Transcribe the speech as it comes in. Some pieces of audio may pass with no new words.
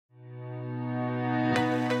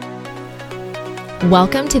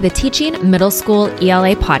Welcome to the Teaching Middle School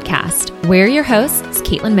ELA podcast. We're your hosts,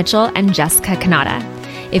 Caitlin Mitchell and Jessica Kanata.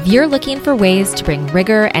 If you're looking for ways to bring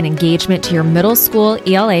rigor and engagement to your middle school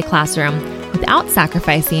ELA classroom without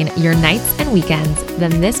sacrificing your nights and weekends,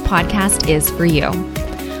 then this podcast is for you.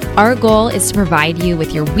 Our goal is to provide you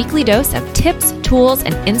with your weekly dose of tips, tools,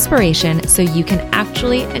 and inspiration so you can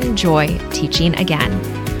actually enjoy teaching again.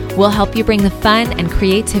 We'll help you bring the fun and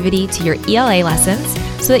creativity to your ELA lessons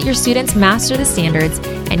so that your students master the standards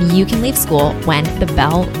and you can leave school when the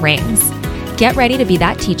bell rings. Get ready to be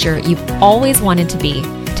that teacher you've always wanted to be,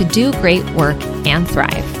 to do great work and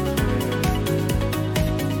thrive.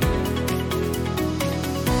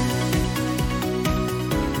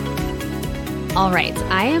 All right,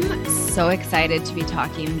 I am so excited to be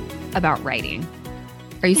talking about writing.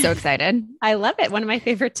 Are you so excited? I love it. One of my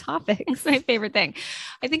favorite topics. It's my favorite thing.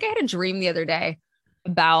 I think I had a dream the other day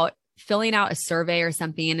about filling out a survey or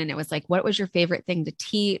something. And it was like, what was your favorite thing to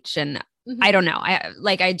teach? And I don't know.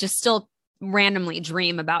 I just still randomly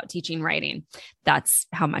dream about teaching writing. That's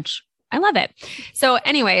how much I love it. So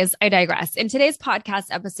anyways, I digress. In today's podcast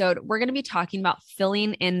episode, we're going to be talking about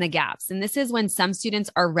filling in the gaps. And this is when some students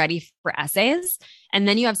are ready for essays. And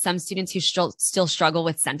then you have some students who still struggle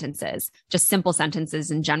with sentences, just simple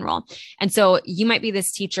sentences in general. And so you might be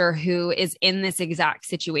this teacher who is in this exact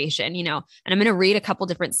situation, and I'm going to read a couple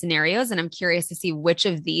different scenarios, and I'm curious to see which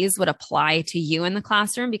of these would apply to you in the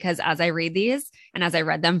classroom, because as I read these and as I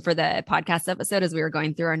read them for the podcast episode, as we were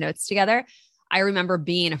going through our notes together, I remember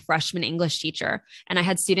being a freshman English teacher, and I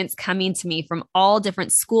had students coming to me from all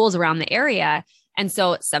different schools around the area. And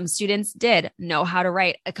so some students did know how to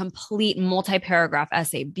write a complete multi-paragraph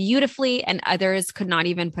essay beautifully, and others could not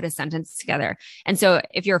even put a sentence together. And so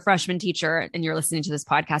if you're a freshman teacher and you're listening to this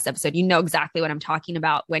podcast episode, you know exactly what I'm talking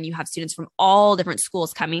about when you have students from all different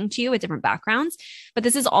schools coming to you with different backgrounds. But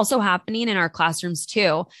this is also happening in our classrooms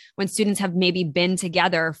too, when students have maybe been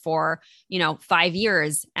together for 5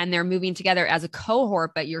 years and they're moving together as a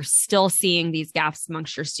cohort, but you're still seeing these gaps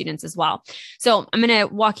amongst your students as well. So I'm going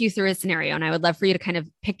to walk you through a scenario, and I would love for you to kind of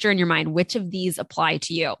picture in your mind which of these apply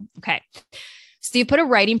to you. Okay. So you put a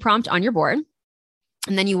writing prompt on your board,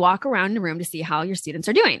 and then you walk around the room to see how your students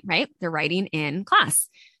are doing, right? They're writing in class.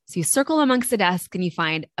 So you circle amongst the desk and you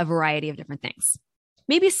find a variety of different things.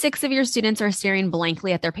 Maybe 6 of your students are staring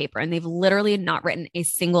blankly at their paper, and they've literally not written a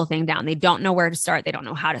single thing down. They don't know where to start. They don't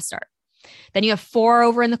know how to start. Then you have 4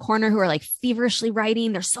 over in the corner who are like feverishly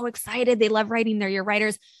writing. They're so excited. They love writing. They're your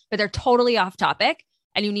writers, but they're totally off topic,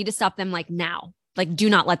 and you need to stop them like now. Like, do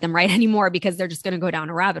not let them write anymore, because they're just going to go down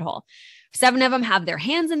a rabbit hole. 7 of them have their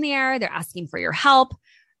hands in the air. They're asking for your help,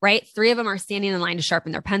 right? 3 of them are standing in line to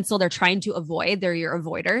sharpen their pencil. They're trying to avoid. They're your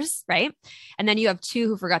avoiders, right? And then you have 2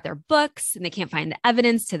 who forgot their books and they can't find the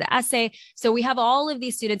evidence to the essay. So we have all of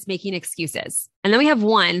these students making excuses. And then we have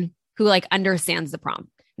 1 who understands the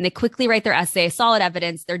prompt, and they quickly write their essay, solid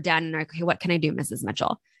evidence. They're done. And they're like, okay, what can I do, Mrs.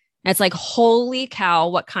 Mitchell? And it's like, holy cow,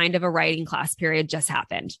 what kind of a writing class period just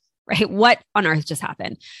happened? Right? What on earth just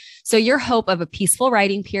happened? So your hope of a peaceful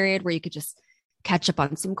writing period where you could just catch up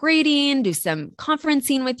on some grading, do some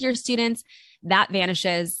conferencing with your students, that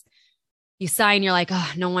vanishes. You sigh and you're like,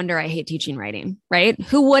 oh, no wonder I hate teaching writing, right?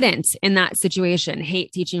 Who wouldn't in that situation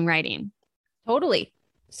hate teaching writing? Totally.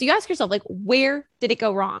 So you ask yourself, where did it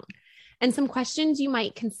go wrong? And some questions you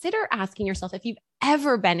might consider asking yourself if you've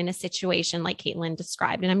ever been in a situation like Caitlin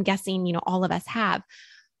described, and I'm guessing, all of us have,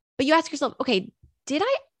 but you ask yourself, okay, did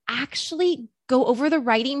I actually go over the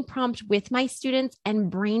writing prompt with my students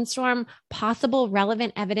and brainstorm possible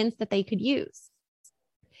relevant evidence that they could use?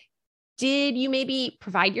 Did you maybe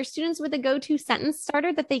provide your students with a go-to sentence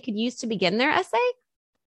starter that they could use to begin their essay?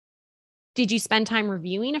 Did you spend time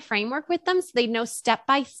reviewing a framework with them so they know step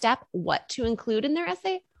by step what to include in their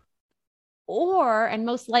essay? Or, and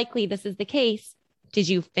most likely this is the case, did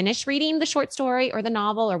you finish reading the short story or the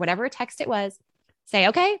novel or whatever text it was? Say,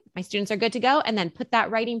 okay, my students are good to go. And then put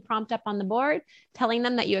that writing prompt up on the board, telling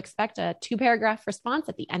them that you expect a 2-paragraph response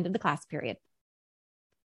at the end of the class period.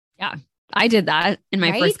 Yeah, I did that in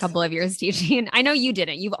my first couple of years teaching. I know you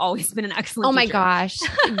didn't. You've always been an excellent teacher. Oh my gosh.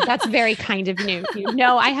 That's very kind of you.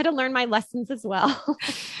 No, I had to learn my lessons as well.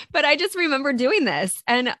 But I just remember doing this,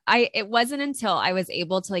 and it wasn't until I was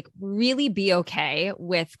able to really be okay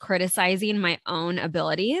with criticizing my own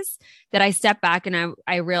abilities that I stepped back and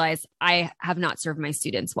I realized I have not served my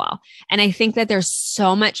students well. And I think that there's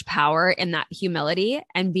so much power in that humility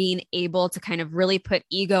and being able to kind of really put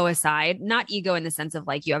ego aside, not ego in the sense of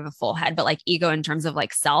you have a full head, but ego in terms of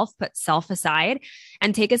self, put self aside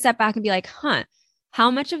and take a step back and be like,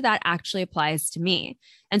 how much of that actually applies to me?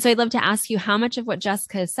 And so I'd love to ask you, how much of what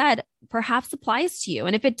Jessica said perhaps applies to you.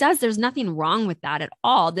 And if it does, there's nothing wrong with that at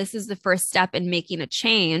all. This is the first step in making a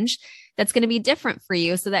change that's going to be different for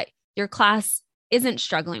you so that your class isn't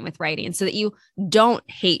struggling with writing, so that you don't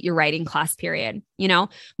hate your writing class period. You know,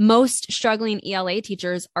 most struggling ELA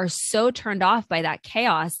teachers are so turned off by that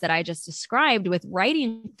chaos that I just described with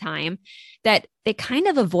writing time that they kind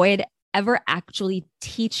of avoid ever actually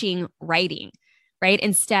teaching writing, right?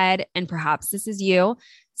 Instead, and perhaps this is you,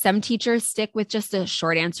 some teachers stick with just the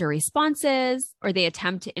short answer responses, or they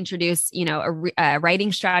attempt to introduce, a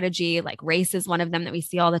writing strategy like RACE is one of them that we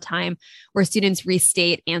see all the time, where students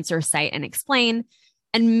restate, answer, cite, and explain.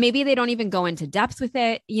 And maybe they don't even go into depth with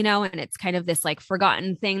it, and it's kind of this like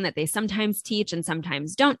forgotten thing that they sometimes teach and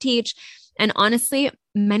sometimes don't teach. And honestly,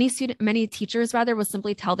 many teachers will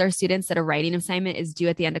simply tell their students that a writing assignment is due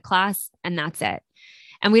at the end of class, and that's it.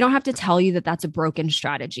 And we don't have to tell you that that's a broken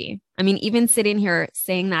strategy. I mean, even sitting here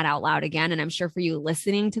saying that out loud again, and I'm sure for you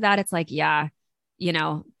listening to that, it's like, yeah,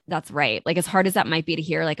 that's right. Like, as hard as that might be to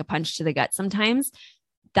hear, like a punch to the gut sometimes,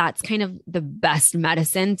 that's kind of the best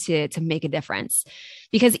medicine to make a difference.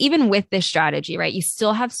 Because even with this strategy, right, you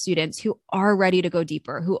still have students who are ready to go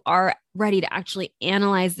deeper, who are ready to actually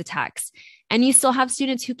analyze the text. And you still have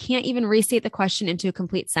students who can't even restate the question into a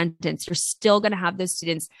complete sentence. You're still going to have those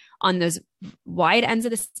students on those wide ends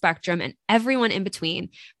of the spectrum and everyone in between,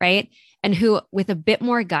 right? And who, with a bit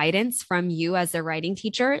more guidance from you as their writing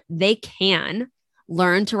teacher, they can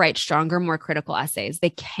learn to write stronger, more critical essays. They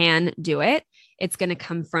can do it. It's going to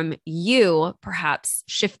come from you, perhaps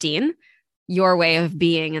shifting your way of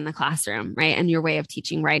being in the classroom, right? And your way of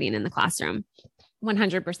teaching writing in the classroom.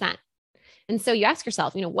 100%. And so you ask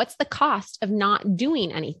yourself, what's the cost of not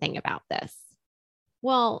doing anything about this?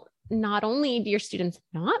 Well, not only do your students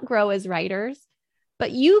not grow as writers,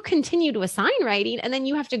 but you continue to assign writing and then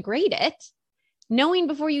you have to grade it, knowing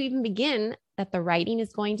before you even begin that the writing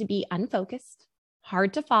is going to be unfocused,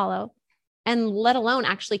 hard to follow, and let alone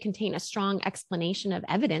actually contain a strong explanation of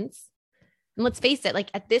evidence. And let's face it, like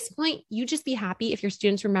at this point, you just be happy if your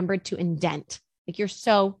students remembered to indent. Like you're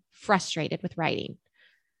so frustrated with writing.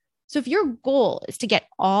 So if your goal is to get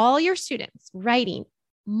all your students writing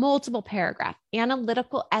multiple paragraph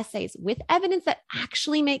analytical essays with evidence that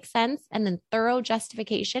actually makes sense and then thorough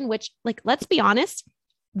justification, which, like, let's be honest,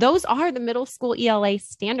 those are the middle school ELA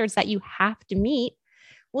standards that you have to meet.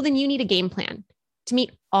 Well, then you need a game plan to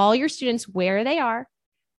meet all your students where they are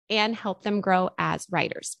and help them grow as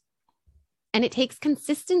writers. And it takes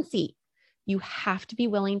consistency. You have to be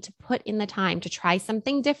willing to put in the time to try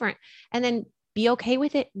something different and then be okay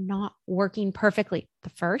with it not working perfectly the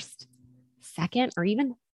first, second, or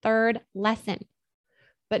even third lesson.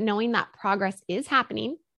 But knowing that progress is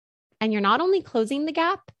happening and you're not only closing the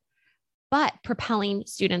gap, but propelling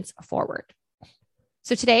students forward.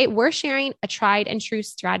 So today we're sharing a tried and true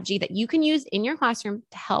strategy that you can use in your classroom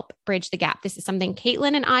to help bridge the gap. This is something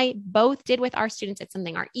Caitlin and I both did with our students. It's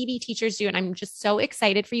something our EB teachers do. And I'm just so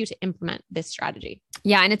excited for you to implement this strategy.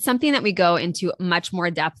 Yeah. And it's something that we go into much more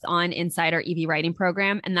depth on inside our EB writing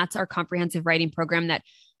program. And that's our comprehensive writing program that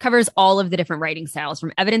covers all of the different writing styles,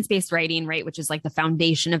 from evidence-based writing, right, which is like the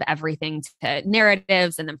foundation of everything, to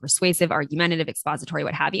narratives, and then persuasive, argumentative, expository,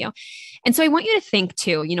 what have you. And so I want you to think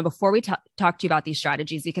too, before we talk to you about these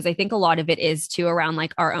strategies, because I think a lot of it is too around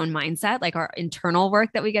like our own mindset, like our internal work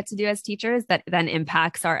that we get to do as teachers that then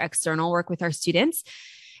impacts our external work with our students.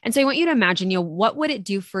 And so I want you to imagine, what would it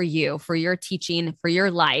do for you, for your teaching, for your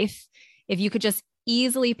life, if you could just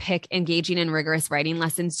easily pick engaging and rigorous writing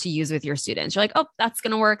lessons to use with your students? You're like, oh, that's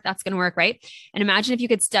going to work. That's going to work. Right. And imagine if you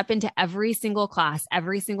could step into every single class,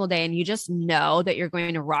 every single day, and you just know that you're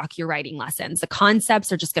going to rock your writing lessons. The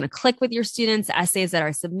concepts are just going to click with your students. The essays that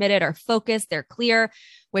are submitted are focused. They're clear,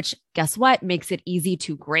 which, guess what, makes it easy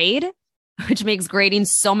to grade, which makes grading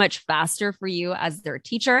so much faster for you as their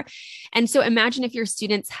teacher. And so imagine if your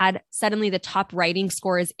students had suddenly the top writing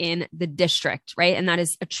scores in the district, right? And that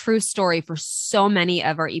is a true story for so many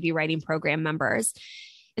of our EB writing program members.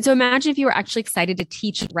 And so imagine if you were actually excited to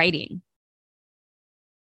teach writing.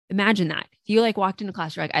 Imagine that. If you like walked into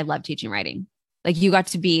class, you're like, I love teaching writing. Like you got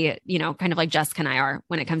to be, kind of like Jessica and I are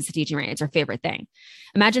when it comes to teaching writing. It's our favorite thing.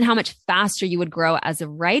 Imagine how much faster you would grow as a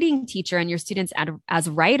writing teacher and your students as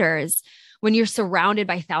writers when you're surrounded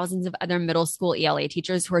by thousands of other middle school ELA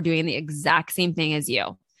teachers who are doing the exact same thing as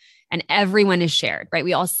you. And everyone is shared, right?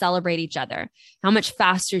 We all celebrate each other. How much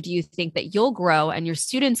faster do you think that you'll grow and your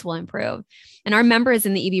students will improve? And our members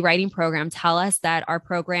in the EB writing program tell us that our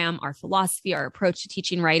program, our philosophy, our approach to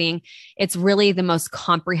teaching writing, it's really the most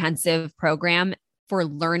comprehensive program for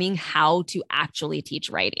learning how to actually teach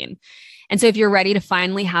writing. And so if you're ready to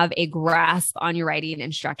finally have a grasp on your writing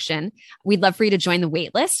instruction, we'd love for you to join the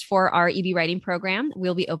waitlist for our EB writing program.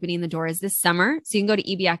 We'll be opening the doors this summer. So you can go to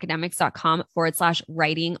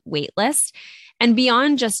ebacademics.com/writing waitlist. And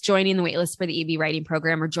beyond just joining the waitlist for the EB writing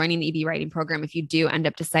program or joining the EB writing program, if you do end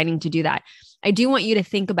up deciding to do that, I do want you to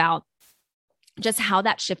think about just how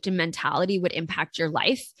that shift in mentality would impact your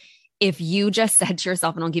life. If you just said to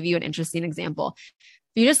yourself, and I'll give you an interesting example.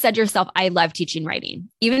 If you just said to yourself, I love teaching writing,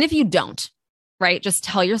 even if you don't, right? Just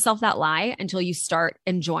tell yourself that lie until you start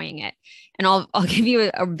enjoying it. And I'll give you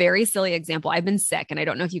a very silly example. I've been sick, and I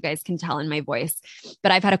don't know if you guys can tell in my voice,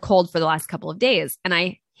 but I've had a cold for the last couple of days, and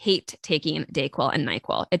I hate taking Dayquil and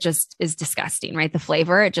NyQuil. It just is disgusting, right? The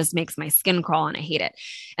flavor, it just makes my skin crawl and I hate it.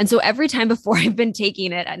 And so every time before I've been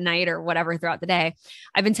taking it at night or whatever throughout the day,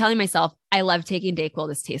 I've been telling myself, I love taking Dayquil.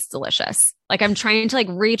 This tastes delicious. Like I'm trying to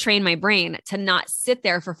retrain my brain to not sit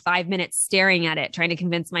there for 5 minutes staring at it, trying to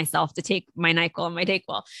convince myself to take my NyQuil and my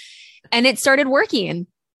Dayquil. And it started working.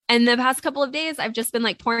 And the past couple of days, I've just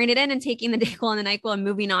been pouring it in and taking the Dayquil and the NyQuil and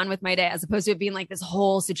moving on with my day, as opposed to it being this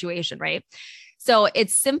whole situation, right? So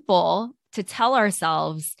it's simple to tell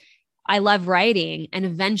ourselves, I love writing, and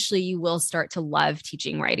eventually you will start to love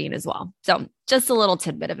teaching writing as well. So just a little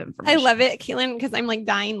tidbit of information. I love it, Caitlin, because I'm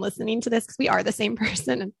dying listening to this because we are the same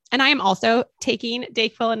person. And I am also taking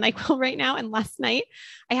Dayquil and NyQuil right now. And last night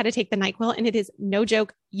I had to take the NyQuil, and it is, no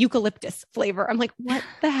joke, eucalyptus flavor. I'm like, what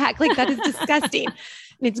the heck? That is disgusting.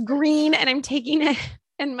 And it's green, and I'm taking it.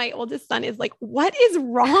 And my oldest son is like, what is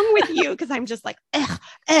wrong with you? Because I'm just So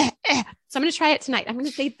I'm going to try it tonight. I'm going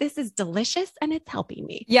to say, this is delicious and it's helping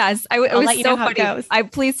me. Yes. It was let you so know how funny. it goes.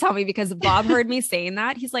 Please tell me, because Bob heard me saying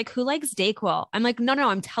that. He's like, who likes Dayquil? I'm like, no,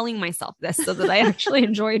 I'm telling myself this so that I actually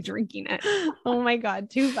enjoy drinking it. Oh my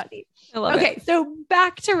God. Too funny. I love it. Okay. So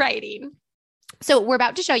back to writing. So we're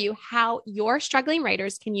about to show you how your struggling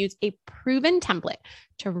writers can use a proven template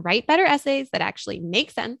to write better essays that actually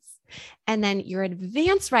make sense. And then your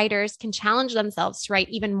advanced writers can challenge themselves to write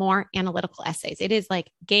even more analytical essays. It is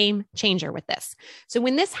game changer with this. So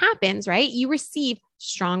when this happens, right, you receive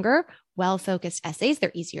stronger, well-focused essays.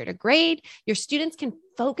 They're easier to grade. Your students can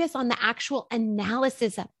focus on the actual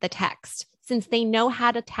analysis of the text since they know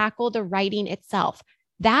how to tackle the writing itself.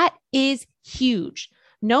 That is huge.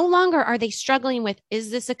 No longer are they struggling with,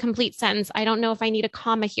 is this a complete sentence? I don't know if I need a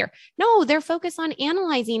comma here. No, they're focused on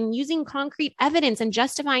analyzing, using concrete evidence and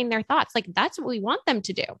justifying their thoughts. That's what we want them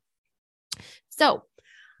to do. So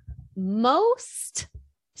most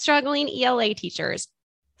struggling ELA teachers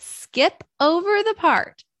skip over the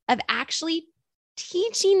part of actually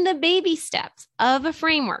teaching the baby steps of a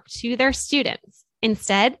framework to their students.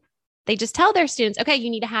 Instead, they just tell their students, okay,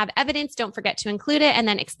 you need to have evidence. Don't forget to include it, and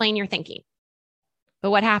then explain your thinking. But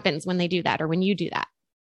what happens when they do that, or when you do that?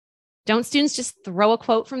 Don't students just throw a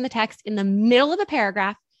quote from the text in the middle of a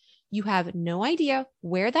paragraph? You have no idea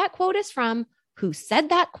where that quote is from, who said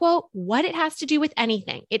that quote, what it has to do with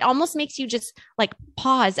anything. It almost makes you just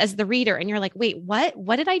pause as the reader, and you're like, wait, what?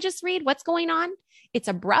 What did I just read? What's going on? It's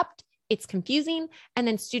abrupt, it's confusing, and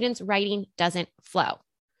then students' writing doesn't flow.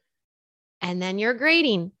 And then your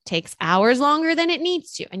grading takes hours longer than it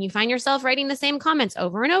needs to, and you find yourself writing the same comments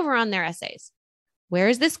over and over on their essays. Where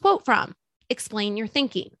is this quote from? Explain your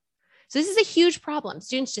thinking. So this is a huge problem.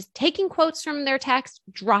 Students just taking quotes from their text,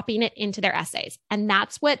 dropping it into their essays. And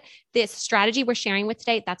that's what this strategy we're sharing with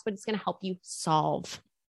today, that's what it's going to help you solve.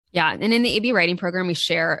 Yeah. And in the EB writing program, we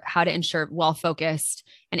share how to ensure well-focused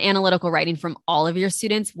and analytical writing from all of your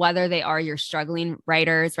students, whether they are your struggling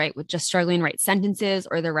writers, right, with just struggling to write sentences,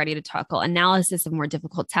 or they're ready to tackle analysis of more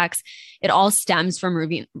difficult texts. It all stems from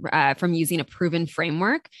using a proven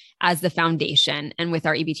framework as the foundation. And with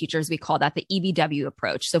our EB teachers, we call that the EBW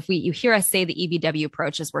approach. So if you hear us say the EBW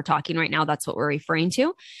approach as we're talking right now, that's what we're referring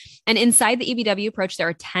to. And inside the EBW approach, there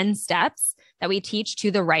are 10 steps that we teach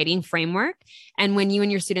to the writing framework. And when you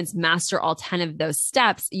and your students master all 10 of those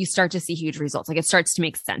steps, you start to see huge results. It starts to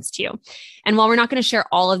make sense to you. And while we're not going to share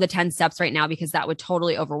all of the 10 steps right now, because that would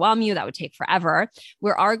totally overwhelm you, that would take forever,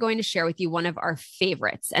 we are going to share with you one of our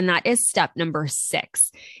favorites. And that is step number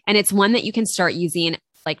 6. And it's one that you can start using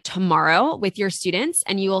tomorrow with your students,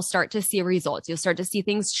 and you will start to see results. You'll start to see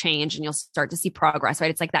things change, and you'll start to see progress,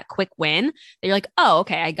 right? It's that quick win that you're oh,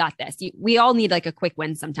 okay, I got this. We all need a quick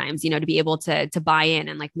win sometimes, to be able to buy in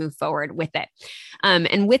and move forward with it.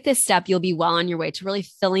 And with this step, you'll be well on your way to really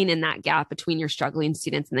filling in that gap between your struggling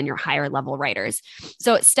students and then your higher level writers.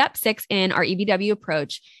 So step 6 in our EBW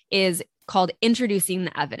approach is called introducing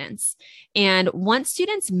the evidence. And once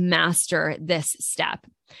students master this step,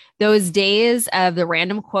 those days of the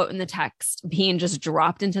random quote in the text being just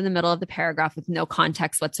dropped into the middle of the paragraph with no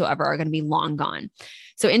context whatsoever are going to be long gone.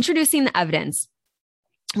 So introducing the evidence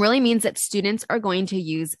really means that students are going to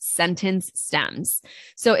use sentence stems.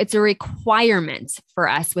 So it's a requirement for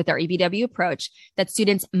us with our EBW approach that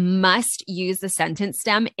students must use the sentence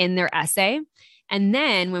stem in their essay. And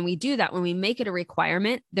then when we do that, when we make it a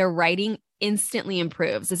requirement, their writing instantly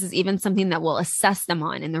improves. This is even something that we'll assess them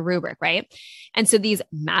on in the rubric, right? And so these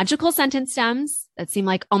magical sentence stems that seem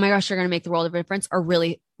like, oh my gosh, they're going to make the world of difference are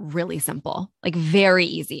really, really simple, like very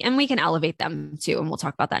easy. And we can elevate them too. And we'll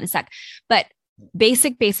talk about that in a sec. But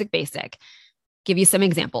basic. Give you some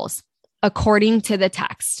examples. According to the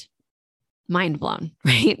text, mind blown,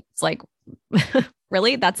 right? It's like,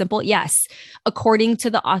 really? That simple? Yes. According to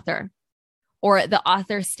the author, or the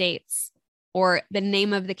author states, or the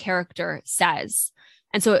name of the character says.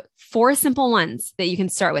 And so 4 simple ones that you can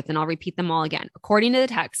start with, and I'll repeat them all again. According to the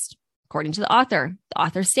text, according to the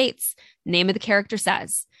author states, name of the character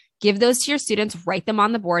says. Give those to your students, write them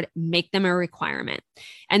on the board, make them a requirement.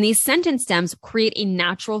 And these sentence stems create a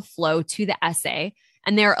natural flow to the essay,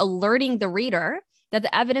 and they're alerting the reader that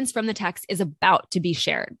the evidence from the text is about to be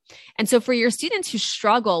shared. And so for your students who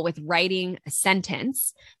struggle with writing a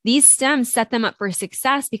sentence, these stems set them up for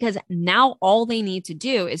success because now all they need to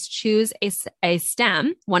do is choose a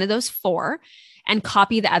stem, one of those 4, and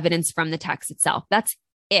copy the evidence from the text itself. That's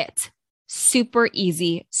it. Super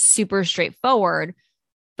easy, super straightforward.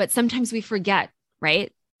 But sometimes we forget,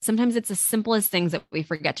 right? Sometimes it's the simplest things that we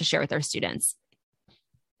forget to share with our students.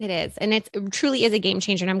 It is. And it truly is a game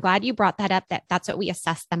changer. And I'm glad you brought that up, that's what we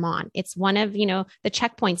assess them on. It's one of, the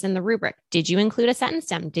checkpoints in the rubric. Did you include a sentence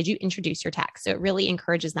stem? Did you introduce your text? So it really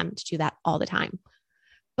encourages them to do that all the time.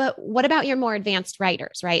 But what about your more advanced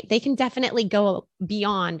writers, right? They can definitely go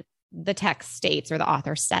beyond the text states or the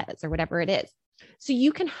author says or whatever it is. So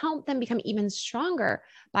you can help them become even stronger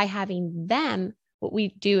by having them, what we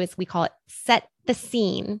do is we call it set the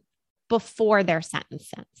scene before their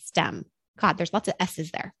sentence stem. God, there's lots of S's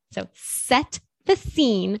there. So set the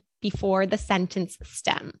scene before the sentence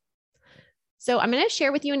stem. So I'm going to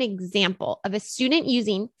share with you an example of a student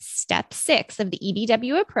using step 6 of the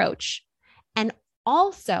EBW approach and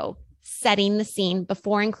also setting the scene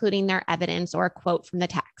before including their evidence or a quote from the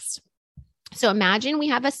text. So imagine we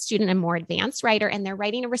have a student, a more advanced writer, and they're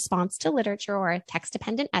writing a response to literature or a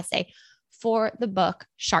text-dependent essay for the book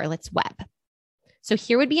Charlotte's Web. So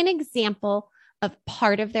here would be an example of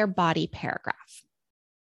part of their body paragraph.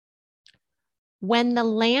 When the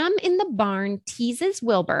lamb in the barn teases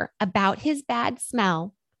Wilbur about his bad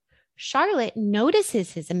smell, Charlotte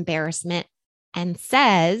notices his embarrassment and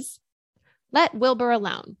says, "Let Wilbur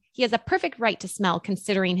alone. He has a perfect right to smell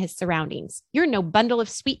considering his surroundings. You're no bundle of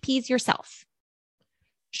sweet peas yourself."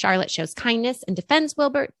 Charlotte shows kindness and defends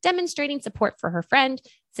Wilbur, demonstrating support for her friend.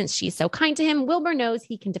 Since she's so kind to him, Wilbur knows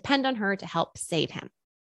he can depend on her to help save him.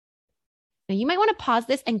 Now, you might want to pause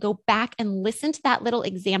this and go back and listen to that little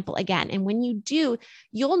example again. And when you do,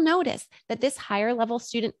 you'll notice that this higher level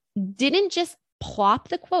student didn't just plop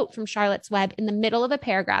the quote from Charlotte's Web in the middle of a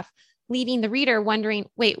paragraph, leaving the reader wondering,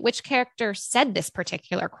 wait, which character said this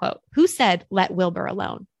particular quote? Who said, "Let Wilbur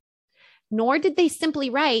alone"? Nor did they simply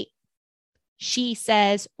write, "She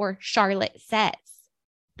says," or "Charlotte says."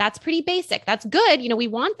 That's pretty basic. That's good. We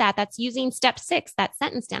want that. That's using step 6, that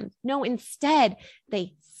sentence stem. No, instead,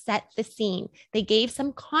 they set the scene. They gave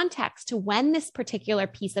some context to when this particular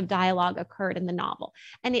piece of dialogue occurred in the novel,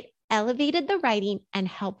 and it elevated the writing and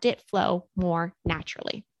helped it flow more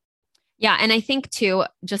naturally. Yeah. And I think too,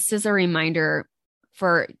 just as a reminder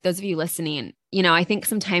for those of you listening, I think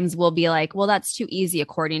sometimes we'll be like, well, that's too easy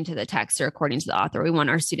according to the text or according to the author. We want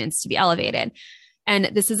our students to be elevated. And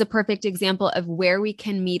this is a perfect example of where we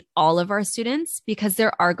can meet all of our students, because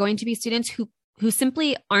there are going to be students who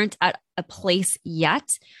simply aren't at a place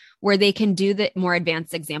yet where they can do the more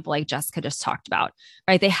advanced example like Jessica just talked about,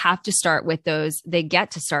 right? They have to start with they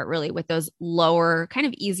get to start really with those lower, kind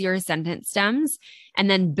of easier sentence stems and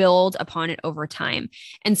then build upon it over time.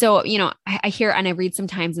 And so, I hear and I read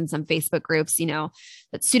sometimes in some Facebook groups,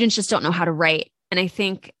 that students just don't know how to write. And I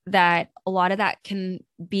think that a lot of that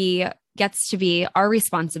gets to be our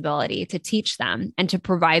responsibility to teach them and to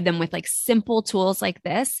provide them with like simple tools like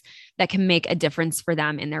this that can make a difference for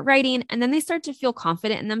them in their writing. And then they start to feel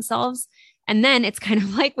confident in themselves. And then it's kind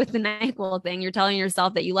of like with the NyQuil thing, you're telling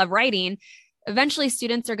yourself that you love writing. eventually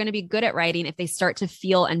students are going to be good at writing if they start to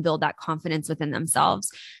feel and build that confidence within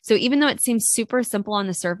themselves. So even though it seems super simple on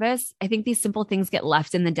the surface, I think these simple things get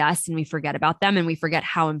left in the dust and we forget about them and we forget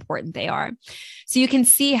how important they are. So you can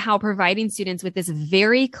see how providing students with this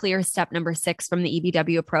very clear step number 6 from the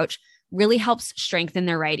EBW approach really helps strengthen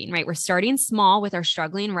their writing, right? We're starting small with our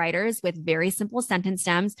struggling writers with very simple sentence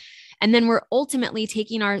stems. And then we're ultimately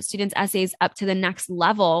taking our students' essays up to the next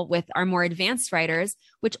level with our more advanced writers,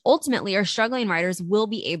 which ultimately our struggling writers will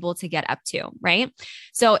be able to get up to, right?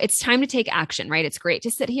 So it's time to take action, right? It's great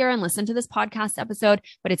to sit here and listen to this podcast episode,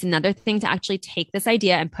 but it's another thing to actually take this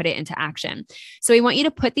idea and put it into action. So we want you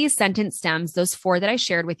to put these sentence stems, those 4 that I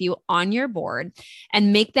shared with you, on your board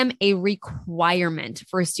and make them a requirement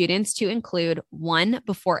for students to include one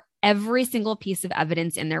before every single piece of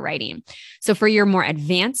evidence in their writing. So for your more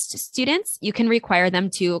advanced students, you can require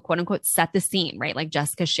them to quote unquote set the scene, right? Like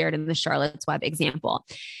Jessica shared in the Charlotte's Web example.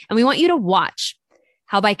 And we want you to watch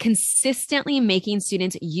how by consistently making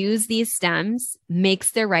students use these stems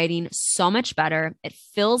makes their writing so much better. It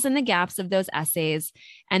fills in the gaps of those essays,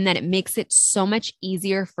 and then it makes it so much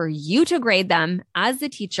easier for you to grade them as the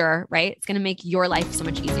teacher, right? It's going to make your life so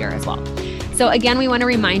much easier as well. So again, we want to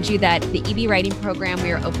remind you that the EB Writing Program,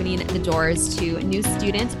 we are opening the doors to new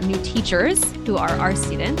students, new teachers who are our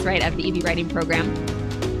students, right, of the EB Writing Program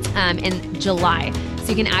in July. So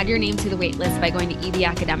you can add your name to the waitlist by going to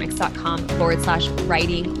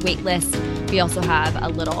ebacademics.com/writing waitlist. We also have a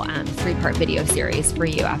little 3-part video series for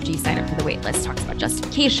you after you sign up for the waitlist. Talks about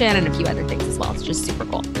justification and a few other things as well. It's just super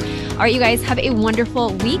cool. All right, you guys have a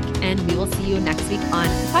wonderful week, and we will see you next week on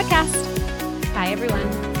the podcast. Bye,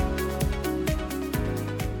 everyone.